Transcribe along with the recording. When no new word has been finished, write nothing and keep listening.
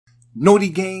Noti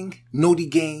gang, Noti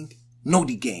gang,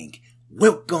 Noti gang.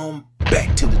 Welcome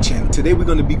back to the channel. Today we're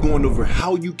going to be going over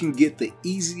how you can get the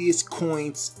easiest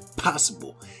coins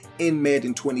possible in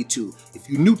Madden 22. If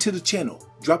you're new to the channel,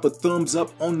 drop a thumbs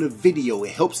up on the video.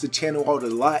 It helps the channel out a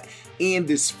lot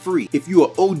and it's free. If you're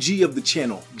an OG of the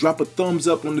channel, drop a thumbs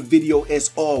up on the video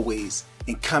as always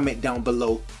and comment down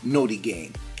below Noti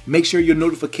gang. Make sure your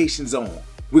notifications on.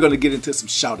 We're going to get into some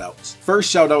shout outs. First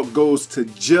shout out goes to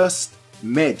Just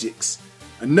Magics.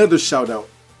 Another shout out,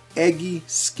 Aggie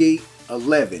Skate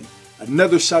 11.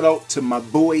 Another shout out to my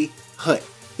boy Hut.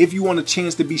 If you want a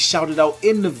chance to be shouted out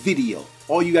in the video,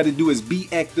 all you got to do is be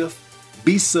active,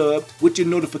 be subbed with your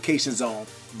notifications on,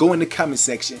 go in the comment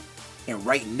section and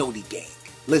write Noti gang.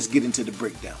 Let's get into the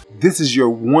breakdown. This is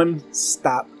your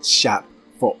one-stop shop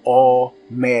for all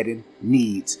Madden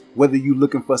needs. Whether you're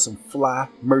looking for some fly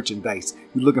merchandise,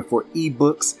 you're looking for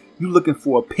ebooks, you're looking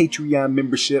for a Patreon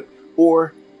membership,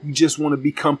 or you just want to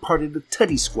become part of the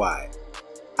Tutty Squad.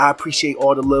 I appreciate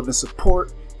all the love and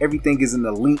support. Everything is in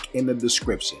the link in the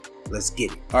description. Let's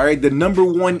get it. All right, the number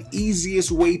one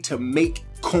easiest way to make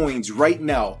coins right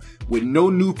now with no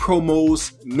new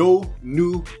promos, no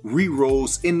new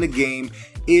rerolls in the game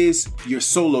is your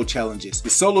solo challenges. The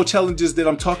solo challenges that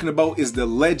I'm talking about is the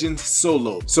Legend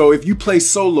Solo. So if you play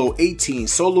Solo 18,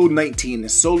 Solo 19,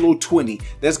 and Solo 20,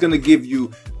 that's going to give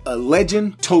you a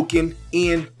legend token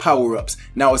and power-ups.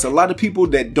 Now, it's a lot of people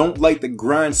that don't like the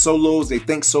grind solos. They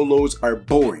think solos are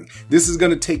boring. This is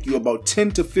going to take you about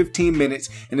 10 to 15 minutes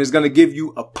and it's going to give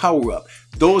you a power-up.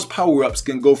 Those power-ups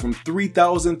can go from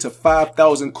 3,000 to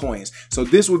 5,000 coins. So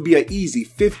this would be an easy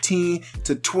 15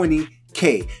 to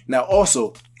 20K. Now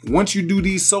also, once you do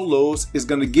these solos, it's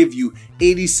going to give you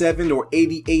 87 or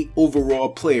 88 overall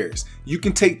players. You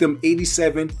can take them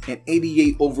 87 and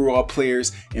 88 overall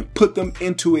players and put them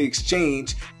into an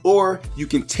exchange, or you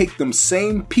can take them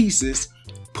same pieces,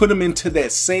 put them into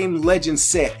that same legend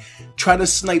set, try to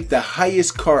snipe the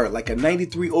highest card like a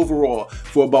 93 overall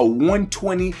for about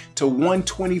 120 to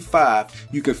 125.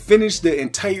 You can finish the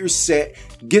entire set,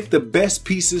 get the best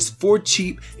pieces for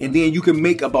cheap, and then you can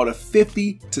make about a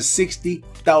 50 to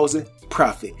 60,000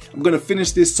 profit. I'm going to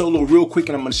finish this solo real quick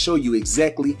and I'm going to show you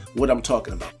exactly what I'm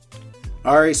talking about.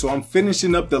 Alright, so I'm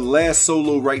finishing up the last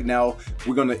solo right now.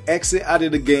 We're going to exit out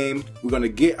of the game. We're going to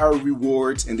get our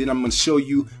rewards and then I'm going to show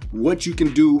you what you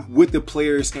can do with the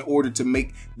players in order to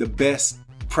make the best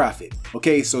profit.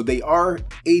 Okay, so they are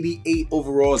 88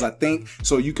 overalls, I think.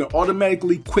 So you can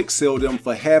automatically quick sell them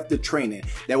for half the training.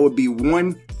 That would be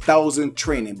 1,000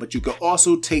 training. But you can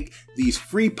also take these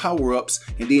free power-ups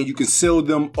and then you can sell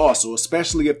them also,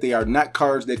 especially if they are not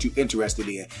cards that you're interested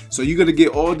in. So you're going to get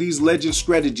all these legend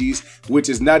strategies, which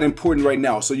is not important right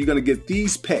now. So you're going to get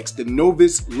these packs, the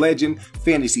Novice Legend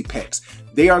Fantasy Packs.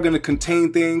 They are going to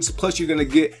contain things, plus you're going to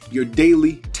get your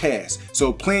daily tasks.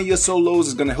 So playing your solos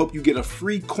is going to help you get a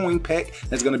free coin pack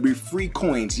that's going to be free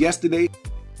coins. Yesterday,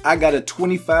 I got a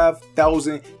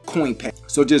 25,000 coin pack.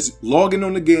 So just logging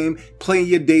on the game, playing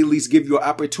your dailies, give you an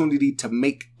opportunity to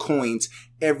make coins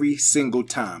every single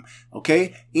time.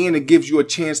 Okay? And it gives you a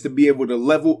chance to be able to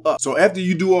level up. So after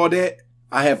you do all that,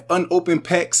 I have unopened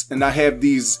packs and I have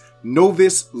these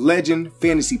Novice Legend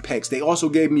Fantasy Packs. They also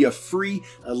gave me a free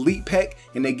Elite Pack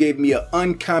and they gave me an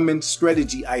uncommon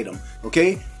strategy item.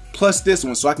 Okay? Plus this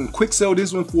one, so I can quick sell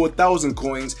this one for 1,000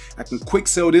 coins. I can quick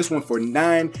sell this one for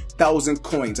 9,000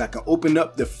 coins. I can open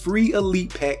up the free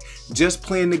Elite Pack just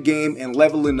playing the game and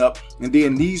leveling up. And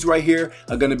then these right here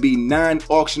are going to be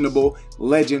non-auctionable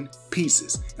legend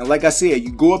pieces. And like I said,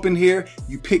 you go up in here,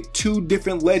 you pick two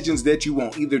different legends that you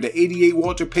want, either the 88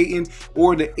 Walter Payton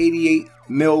or the 88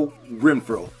 Mel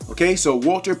Renfro. Okay, so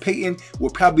Walter Payton will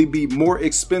probably be more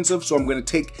expensive, so I'm going to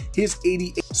take his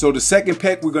 88. So the second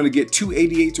pack, we're going to get two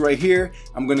 88s right here.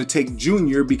 I'm going to take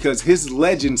Junior because his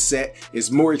legend set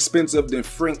is more expensive than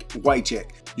Frank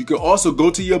Wycheck. You can also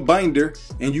go to your binder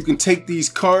and you can take these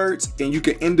cards and you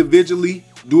can individually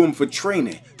do them for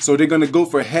training. So they're going to go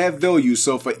for half value.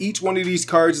 So for each one of these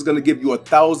cards is going to give you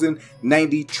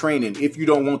 1,090 training if you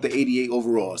don't want the 88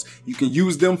 overalls. You can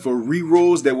use them for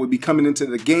rerolls that will be coming into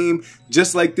the game,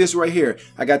 just like this right here.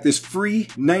 I got this free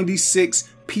 96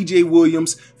 PJ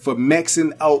Williams for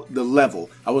maxing out the level.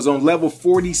 I was on level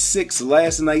 46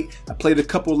 last night. I played a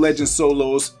couple legend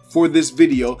solos for this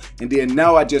video and then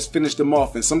now I just finished them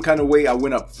off. In some kind of way I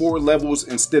went up 4 levels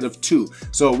instead of 2.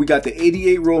 So we got the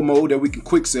 88 Romo that we can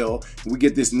quick sell. We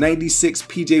get this 96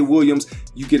 PJ Williams.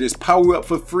 You get his power up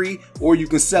for free or you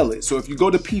can sell it. So if you go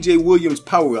to PJ Williams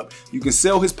power up, you can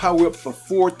sell his power up for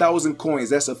 4,000 coins.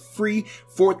 That's a free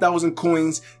 4,000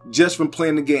 coins just from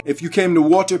playing the game. If you came to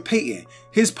Walter Payton,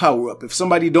 his power up. If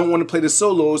somebody don't want to play the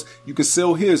solos, you can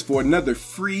sell his for another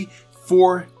free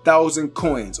 4,000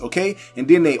 coins, okay? And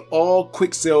then they all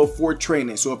quick sell for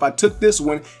training. So if I took this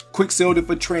one, quick sold it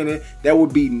for training, that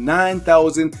would be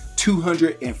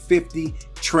 9,250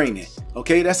 training.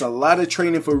 Okay, that's a lot of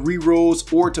training for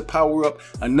rerolls or to power up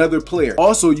another player.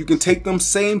 Also, you can take them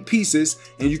same pieces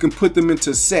and you can put them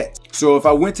into sets. So if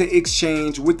I went to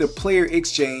exchange with the player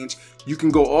exchange, you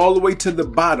can go all the way to the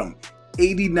bottom,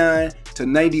 89 to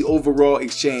 90 overall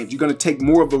exchange. You're going to take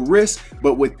more of a risk,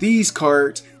 but with these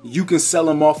cards, you can sell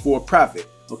them off for a profit.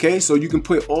 Okay, so you can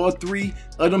put all three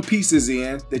of them pieces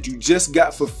in that you just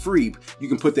got for free. You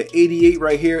can put the 88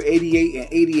 right here, 88 and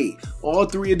 88. All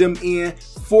three of them in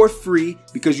for free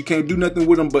because you can't do nothing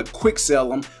with them but quick sell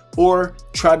them or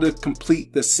try to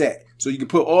complete the set. So you can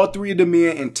put all three of them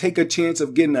in and take a chance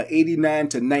of getting an 89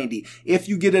 to 90. If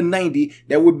you get a 90,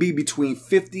 that would be between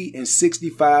 50 and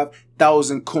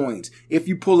 65,000 coins. If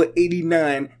you pull an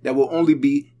 89, that will only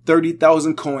be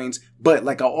 30,000 coins. But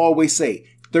like I always say,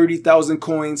 30,000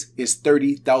 coins is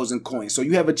 30,000 coins. So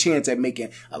you have a chance at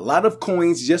making a lot of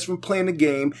coins just from playing the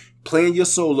game, playing your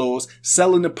solos,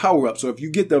 selling the power up. So if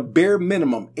you get the bare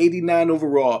minimum 89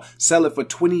 overall, sell it for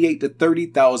 28 to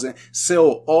 30,000,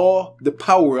 sell all the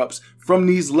power ups from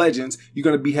these legends, you're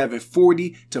going to be having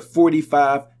 40 to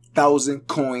 45,000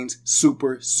 coins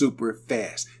super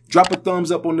fast. Drop a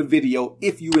thumbs up on the video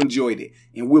if you enjoyed it,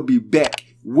 and we'll be back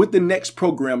with the next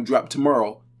program drop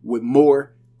tomorrow with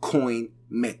more coin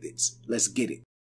methods. Let's get it.